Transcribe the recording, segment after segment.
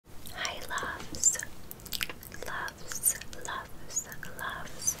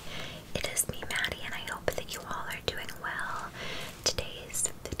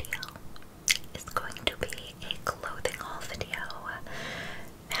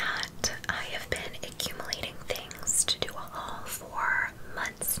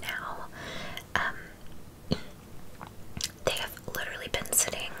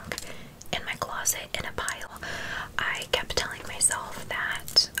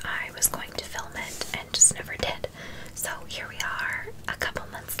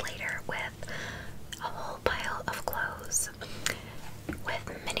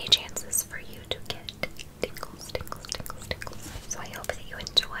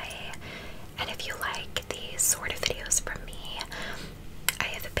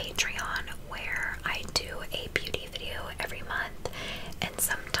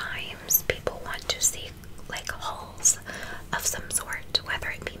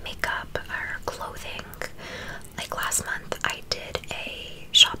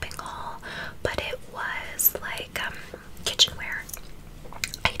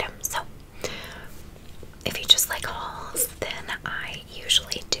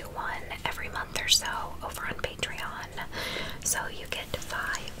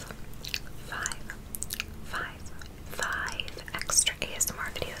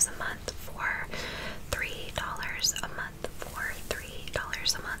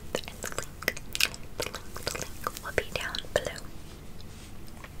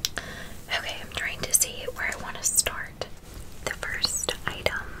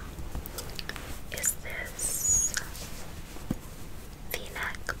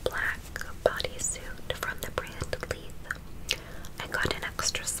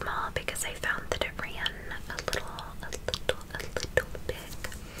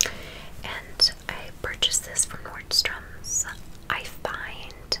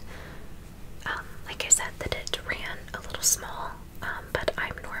little small, but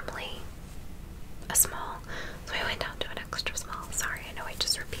I'm normally a small, so I went down to an extra small. Sorry, I know I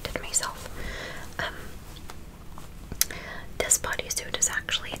just repeated myself. This bodysuit is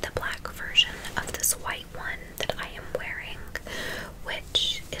actually the black version of this white one that I am wearing,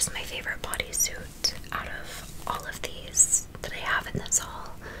 which is my favorite bodysuit out of all of these that I have in this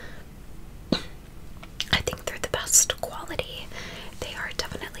haul. I think they're the best quality. They are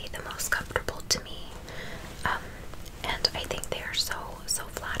definitely the most comfortable to me. And I think they are so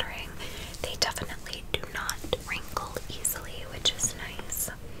flattering. They definitely do not wrinkle easily, which is nice.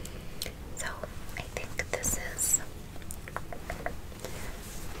 So I think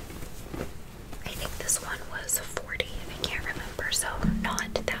this one was 40. I can't remember, so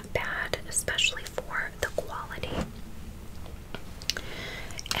not that bad, especially for the quality.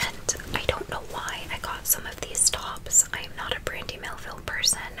 And I don't know why I got some of these tops. I am not a Brandy Melville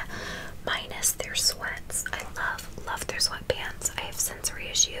person, minus their sweats. I love their sweatpants. I have sensory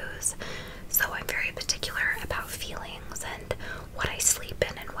issues, so I'm very particular about feelings and what I sleep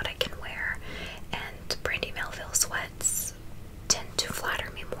in and what I can wear. And Brandy Melville sweats tend to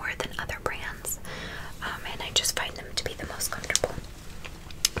flatter me more than other brands, and I just find them to be the most comfortable.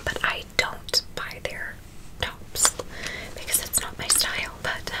 But I don't buy their tops because it's not my style.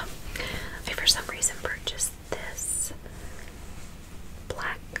 But I for some reason purchased this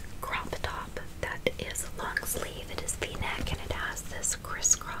black crop top that is long sleeve. It is V-neck and it has this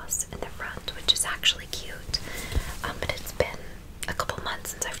crisscross in the front, which is actually cute. But it's been a couple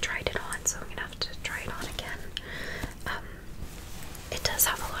months since I've tried it on, so I'm gonna have to try it on again. It does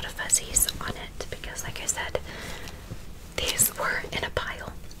have a lot of fuzzies on it because, like I said, these were in a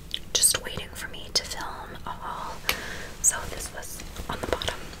pile just waiting for me to film a haul. So this was on the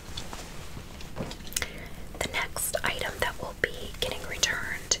bottom. The next item that will be getting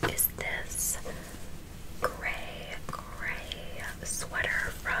returned is this gray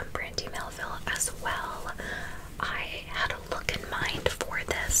sweater from Brandy Melville as well. I had a look in mind for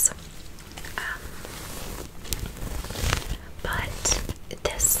this, but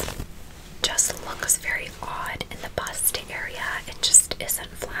this just looks very odd in the bust area. It just isn't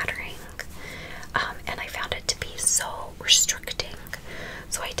flattering, and I found it to be so restricting,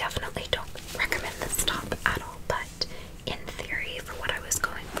 so I definitely don't recommend this top at all. But in theory, for what I was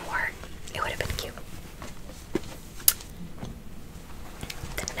going for, it would have been cute.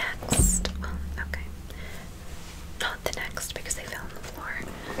 The next, okay, not the next because they fell on the floor,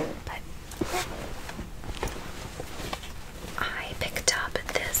 but I picked up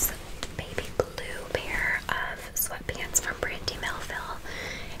this baby blue pair of sweatpants from Brandy Melville,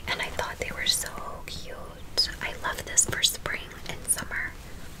 and I thought they were so cute. I love this for spring and summer.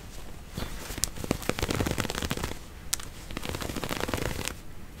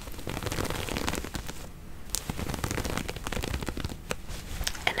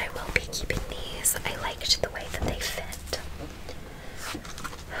 And I will be keeping these. I liked the way that they fit.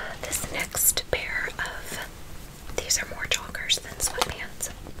 This next pair of, these are more joggers than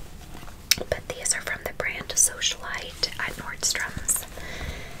sweatpants, but these are from the brand Socialite at Nordstrom's,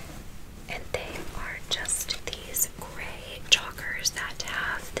 and they are just these gray joggers that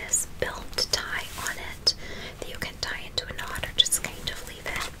have this belt tie on it that you can tie into a knot or just kind of leave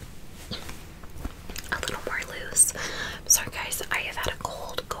it a little more loose. I'm sorry guys, I have had a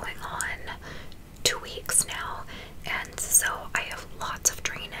cold going on 2 weeks now, and so I have lots of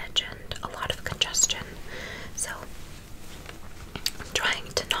drainage and a lot of congestion, so I'm trying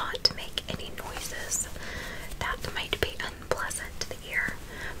to not make any noises that might be unpleasant to the ear.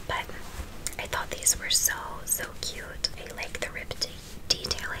 But I thought these were so cute. I like the ribbed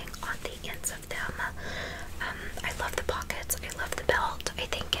detailing on the ends of them. I love the pockets. I love the belt. I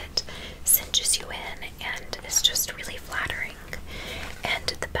think it cinches you in and is just really flattering. And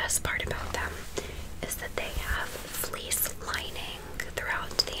the best part about them is that they have fleece lining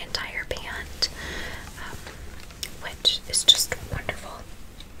throughout the entire pant, which is just wonderful.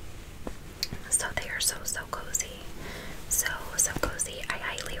 So they are so cozy. So cozy. I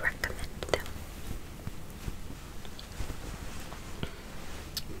highly recommend them.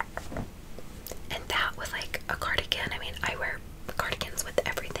 And that with like a cardigan. I mean, I wear cardigans with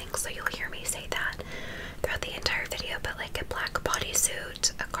everything, so you'll hear me say that throughout the entire video, but like a black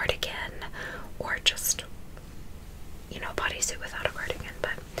bodysuit, a cardigan, or just, you know, bodysuit without a cardigan.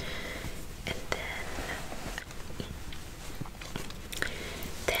 But and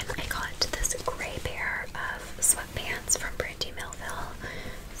then I got this gray pair of sweatpants from Brandy Melville.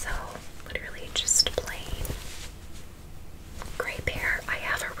 So literally just plain gray pair. I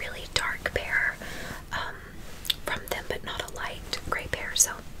have a really dark pair from them, but not a light gray pair,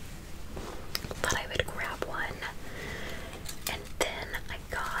 so thought I would grab one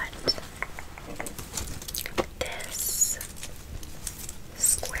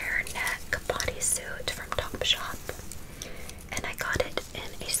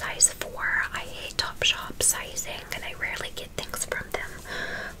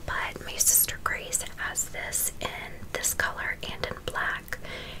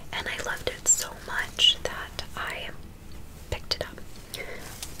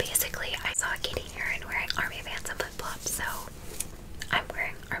saw Katie and Aaron wearing army pants and flip-flops, so I'm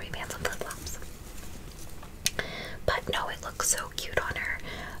wearing army pants and flip-flops. But no, it looks so cute on her.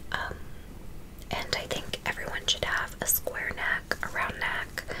 And I think everyone should have a square neck, a round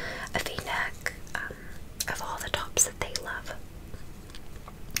neck, a V-neck, of all the tops that they love.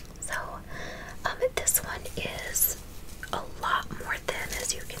 So, this one is a lot more thin,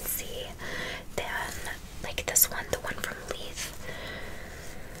 as you can see, than like this one, the one from Leith.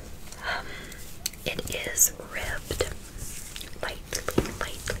 It is ribbed,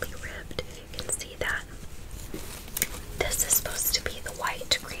 lightly ribbed, if you can see that. This is supposed to be the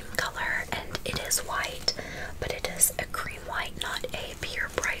white cream color, and it is white, but it is a cream white, not a pure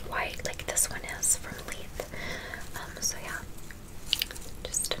bright white like this one is from Leith. So yeah,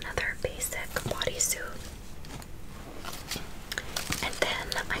 just another basic bodysuit. And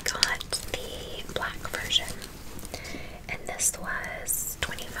then I got the black version, and this was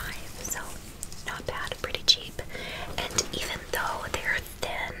 $25, so not bad, pretty cheap. And even though they're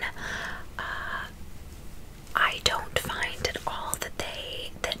thin, I don't find at all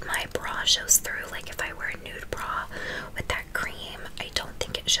that my bra shows through. Like if I wear a nude bra with that cream, I don't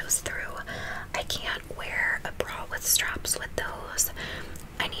think it shows through. I can't wear a bra with straps with those.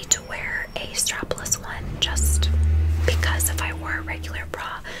 I need to wear a strapless one, just because if I wore a regular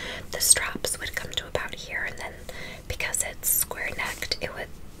bra, the straps would come to about here, and then because it's square necked, it would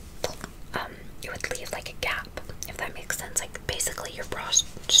leave like a gap, if that makes sense. Like basically your bra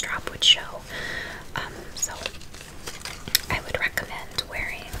strap would show. So I would recommend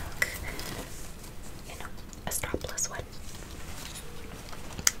wearing, a strapless one.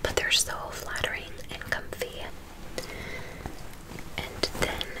 But they're so flattering and comfy. And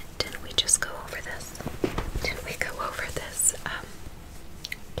then, didn't we just go over this? Didn't we go over this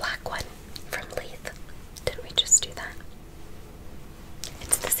black one from Leith? Didn't we just do that?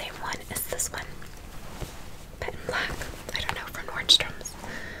 It's the same one as this one, but in black. I don't know, from Nordstrom's.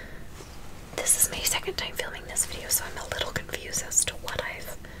 This is my second time filming this video, so I'm a little confused as to what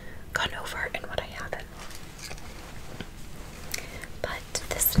I've gone over and what I haven't. But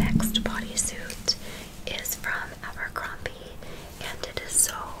this next bodysuit is from Abercrombie, and it is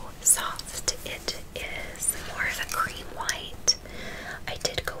so soft. It is more of a cream white. I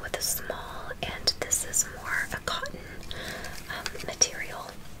did go with a small, and this is more a cotton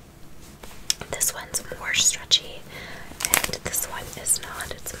material. This one's more stretchy, and this one is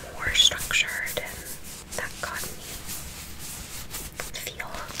not. It's more structured and that cottony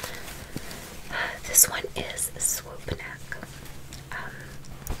feel. This one is a swoop neck.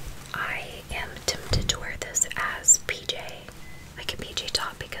 I am tempted to wear this as PJ, like a PJ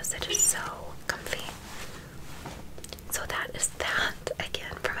top, because it is so comfy. So that is that,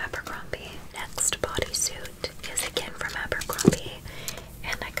 again from Abercrombie. Next bodysuit is again from Abercrombie,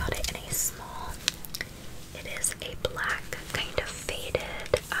 and I got it in a small. It is a black, kind of faded,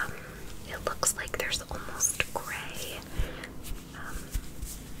 it looks like there's almost gray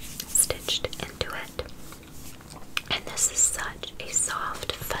stitched into it. And this is such a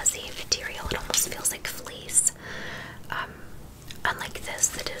soft, fuzzy material. It almost feels like fleece. Unlike this,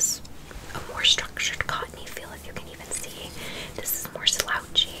 that is a more structured, cottony feel, if you can even see. This is more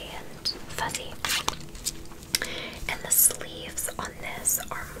slouchy and fuzzy. And the sleeves on this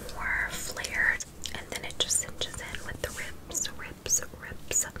are more flared, and then it just cinches in with the ribs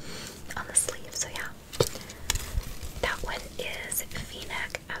on the sleeve. So yeah, that one is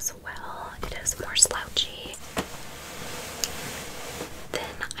V-neck as well. It is more slouchy.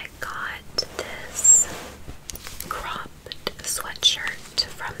 Then I got this cropped sweatshirt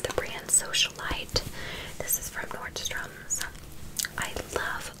from the brand Socialite. This is from Nordstrom's. I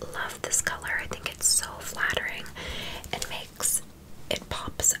love this color. I think it's so flattering and it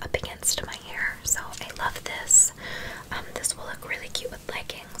pops up against my hair. So I love this. This will look really cute with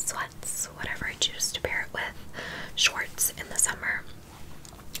leggings, sweats, whatever I choose to pair it with, shorts in the summer.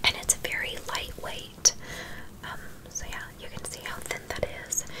 And it's very lightweight. So yeah, you can see how thin that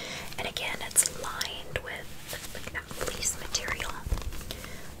is. And again, it's lined with like that fleece material.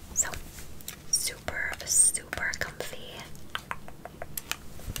 So super, super comfy.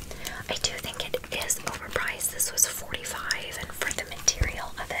 I do think it is overpriced. This was $45, and for the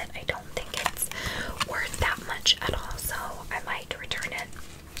material of it, I don't think it's worth that much at all. So I might return it.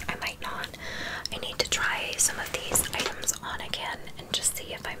 I might not. I need to try some of these items on again and just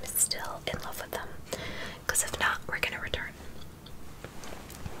see if I'm still in love with them. Because if not, we're gonna return.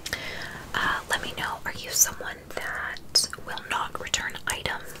 Let me know, are you someone that will not return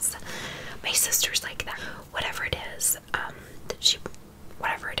items? My sister's like that. Whatever it is,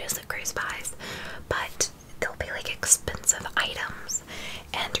 whatever it is that Grace buys, but they'll be like expensive items,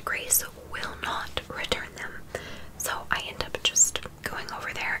 and Grace will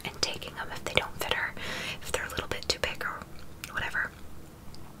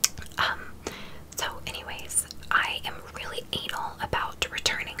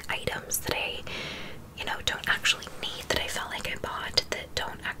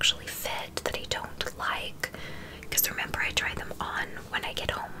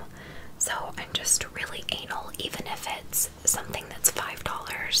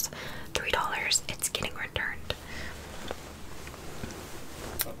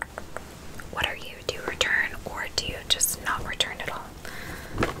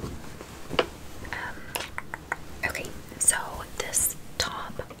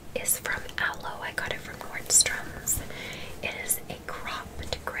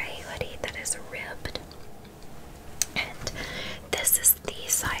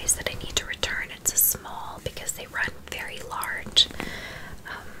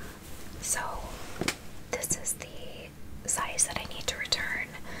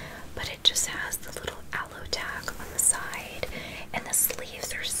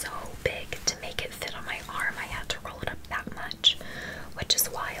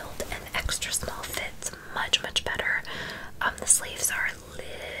much, much better. The sleeves are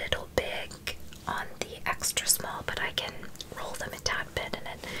a little big on the extra small, but I can roll them a tad bit and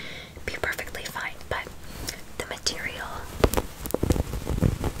it'd be perfectly fine. But the material,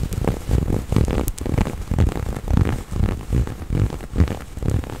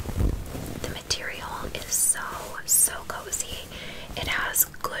 is so cozy. It has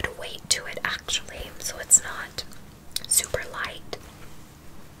good weight to it actually, so it's not super light.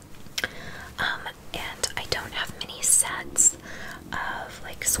 And I don't have many sets of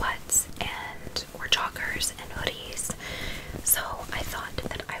like sweats and or joggers and hoodies, so I thought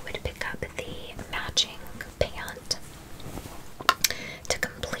that I would pick up the matching pant to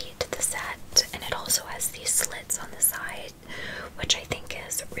complete the set. And it also has these slits on the side, which I think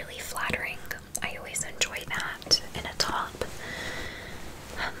is really flattering. I always enjoy that in a top.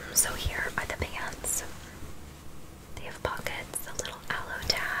 So here are the pants. They have pockets, a little aloe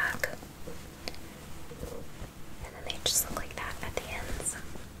tag, and then they just look like that at the ends.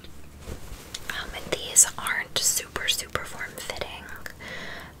 And these aren't super form-fitting,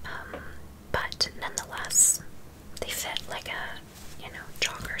 but nonetheless, they fit like a,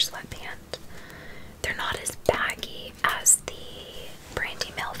 jogger sweatpant. They're not as baggy as the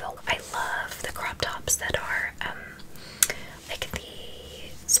Brandy Melville. I love the crop tops that are like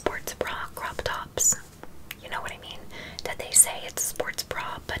the sports bra crop tops. You know what I mean? That they say it's a sports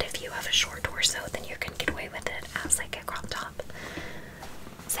bra, but if you have a short torso, then you can get away with it as like a crop top.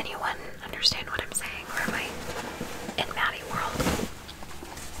 Does anyone understand what I'm saying, or am I in Maddie world?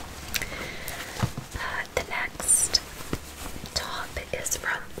 The next top is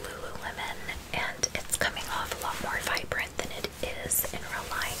from Lululemon, and it's coming off a lot more vibrant than it is in real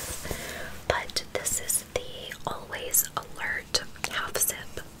life. But this is the Always Alert half zip.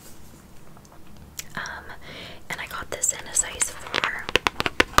 And I got this in a size 4,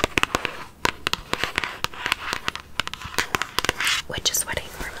 which is what I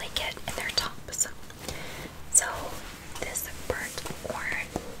normally get in their tops. So this burnt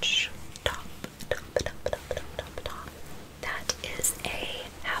orange top, that is a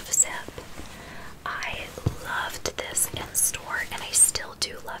half zip. I loved this in store, and I still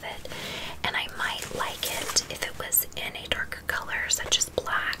do love it. And I might like it if it was in a darker color, such as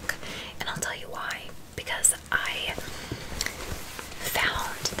black. And I'll tell you why. Because I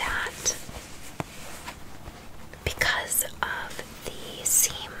found that because of the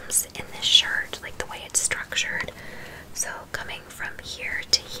seams in this shirt, like the way it's structured, so coming from here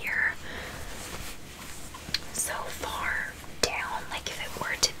to here, so far down, like if it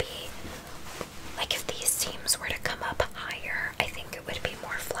were to be, like if these seams were to come up higher, I think it would be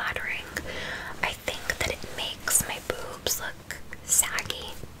more flattering. I think that it makes my boobs look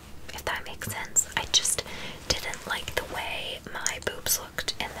saggy, if that makes sense. I just didn't like the way my boobs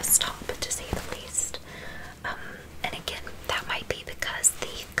looked in this top, to say the least. And again, that might be because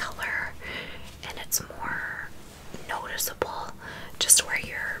the color and it's more noticeable just where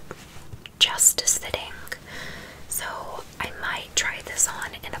your chest is sitting. So I might try this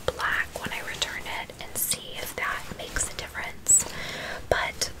on in a black when I return it and see if that makes a difference.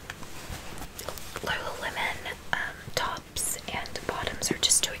 But Lululemon tops and bottoms are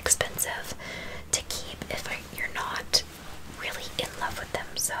just too expensive to keep if you're not really in love with them.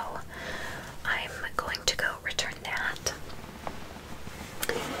 So I'm going to go return that.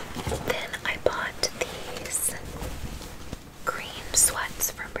 Then I bought these green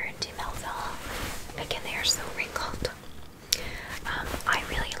sweats from Brandy Melville. Again, they are so wrinkled. I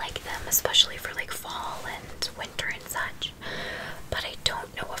really like them, especially for like fall and winter and such. But I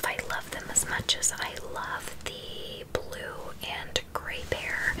don't know if I love them as much as I love the blue and gray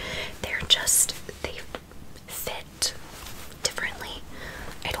pair. They fit differently.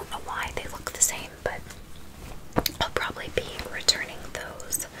 I don't know why they look the same, but I'll probably be returning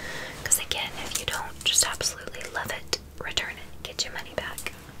those. Because again, if you don't just absolutely love it, return it, get your money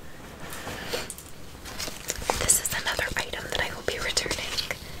back. This is another item that I will be returning,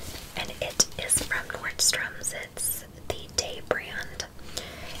 and it is from Nordstrom's. It's the Day brand,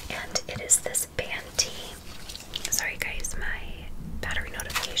 and it is this band tee. Sorry guys, my battery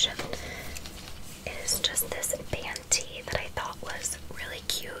notification. It is just this band tee that I thought was really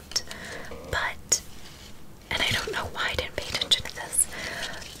cute, but, and I don't know why I didn't pay attention to this,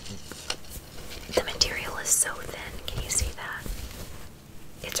 the material is so thin. Can you see that?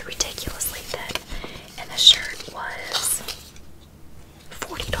 It's ridiculously thin, and the shirt was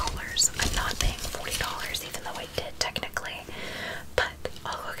 $40. I'm not paying $40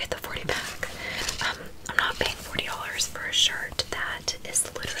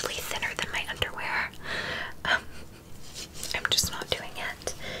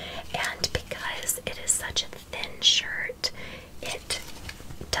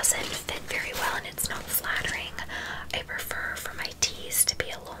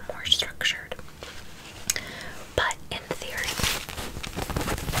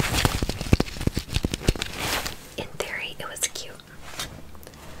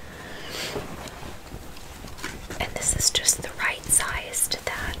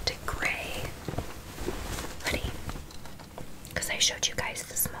 showed you guys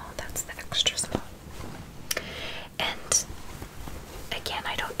the small. That's the extra small. And again,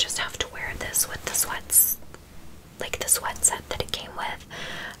 I don't just have to wear this with the sweats, like the sweat set that it came with.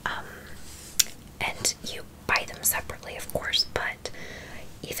 And you buy them separately, of course, but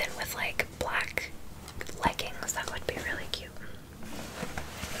even with like black leggings, that would be really cute.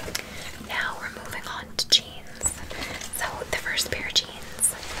 Now we're moving on to jeans. So the first pair of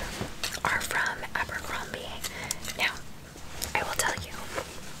jeans are from Abercrombie. Now, I will tell you,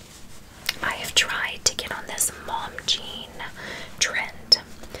 I have tried to get on this mom jean trend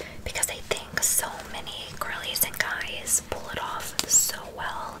because I think so many girlies and guys pull it off so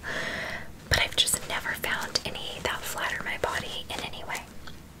well, but I've just never found any that flatter my body in any way.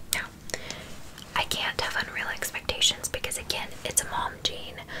 Now, I can't have unreal expectations because, again, it's a mom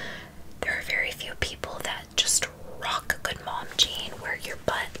jean. There are very few people that just rock a good mom jean where your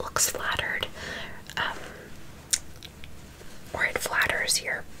butt looks flattered, or it flatters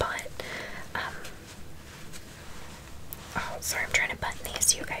your butt. Oh, sorry, I'm trying to button these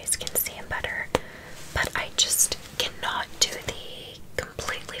so you guys can see them better. But I just cannot do the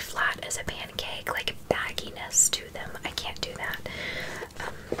completely flat as a pancake, like bagginess to them. I can't do that.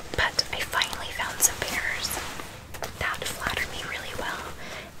 But I finally found some pairs that flatter me really well.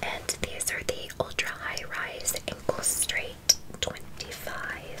 And these are the ultra high rise ankle straight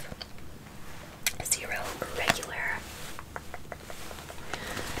 25 0 regular.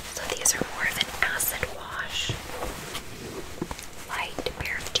 So these are more of an acid wash light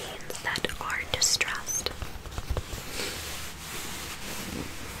pair of jeans that are distressed.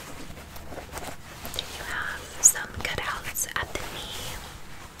 Then you have some cutouts at the knee,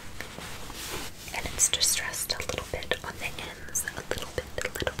 and it's distressed a little bit on the ends, a little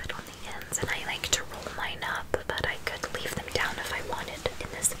bit on the ends, and I like to roll mine up, but I could leave them down if I wanted in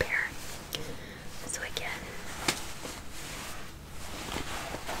this pair. So again,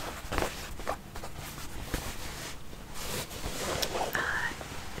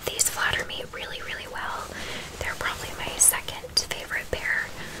 these flatter me really, really well. They're probably my second favorite pair.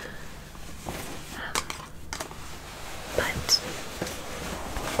 But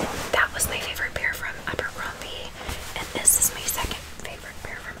that was my favorite pair from Abercrombie, and this is my second favorite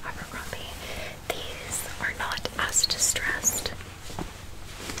pair from Abercrombie. These are not as distressed.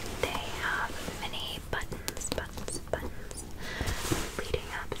 They have many buttons leading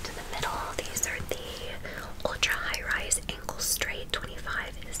up to the middle. These are the ultra high rise ankle straight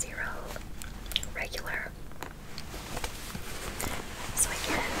 25 0 regular. So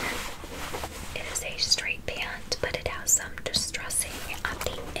again, it is a straight pant, but it has some distressing at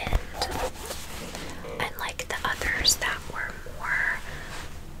the end. Unlike the others that were more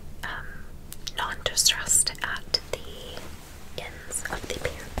non-distressed at the ends of the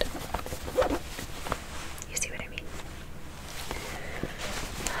pant. You see what I mean?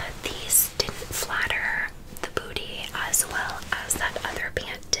 These didn't flatter the booty as well as that other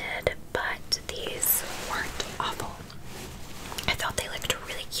pant did, but these weren't awful. I thought they looked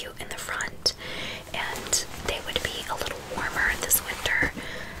really cute in the front, and they would be a little warmer this winter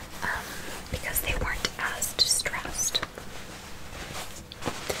because they weren't as distressed.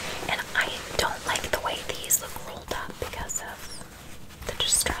 And I don't like the way these look rolled up because of the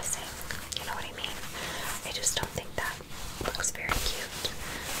distressing. You know what I mean? I just don't think that looks very cute,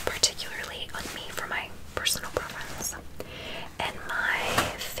 particularly on me for my personal preference. And my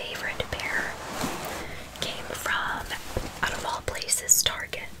favorite pair came from, out of all places,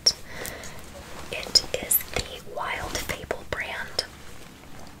 Target. It is the Wild Fable brand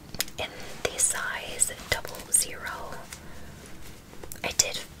in the size 00. I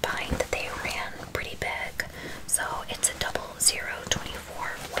did find that they ran pretty big, so it's a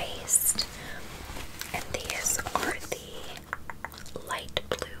 0024 waist, and these are the light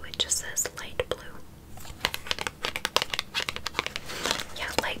blue. It just says light blue.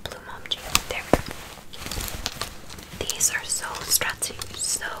 Yeah, light blue mom jeans. There we go. These are so stretchy,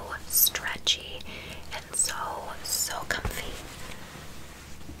 and so comfy.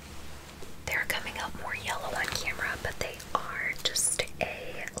 They're coming out more yellow on camera, but they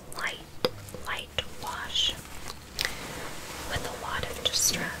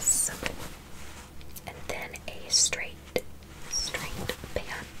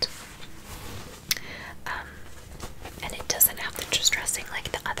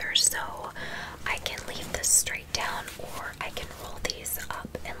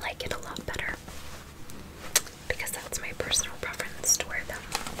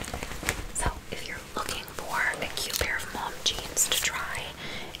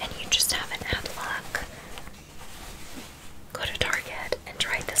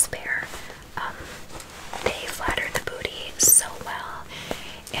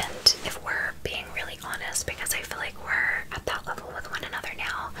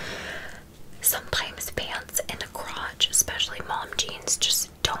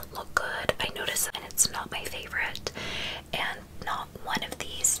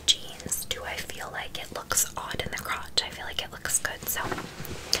So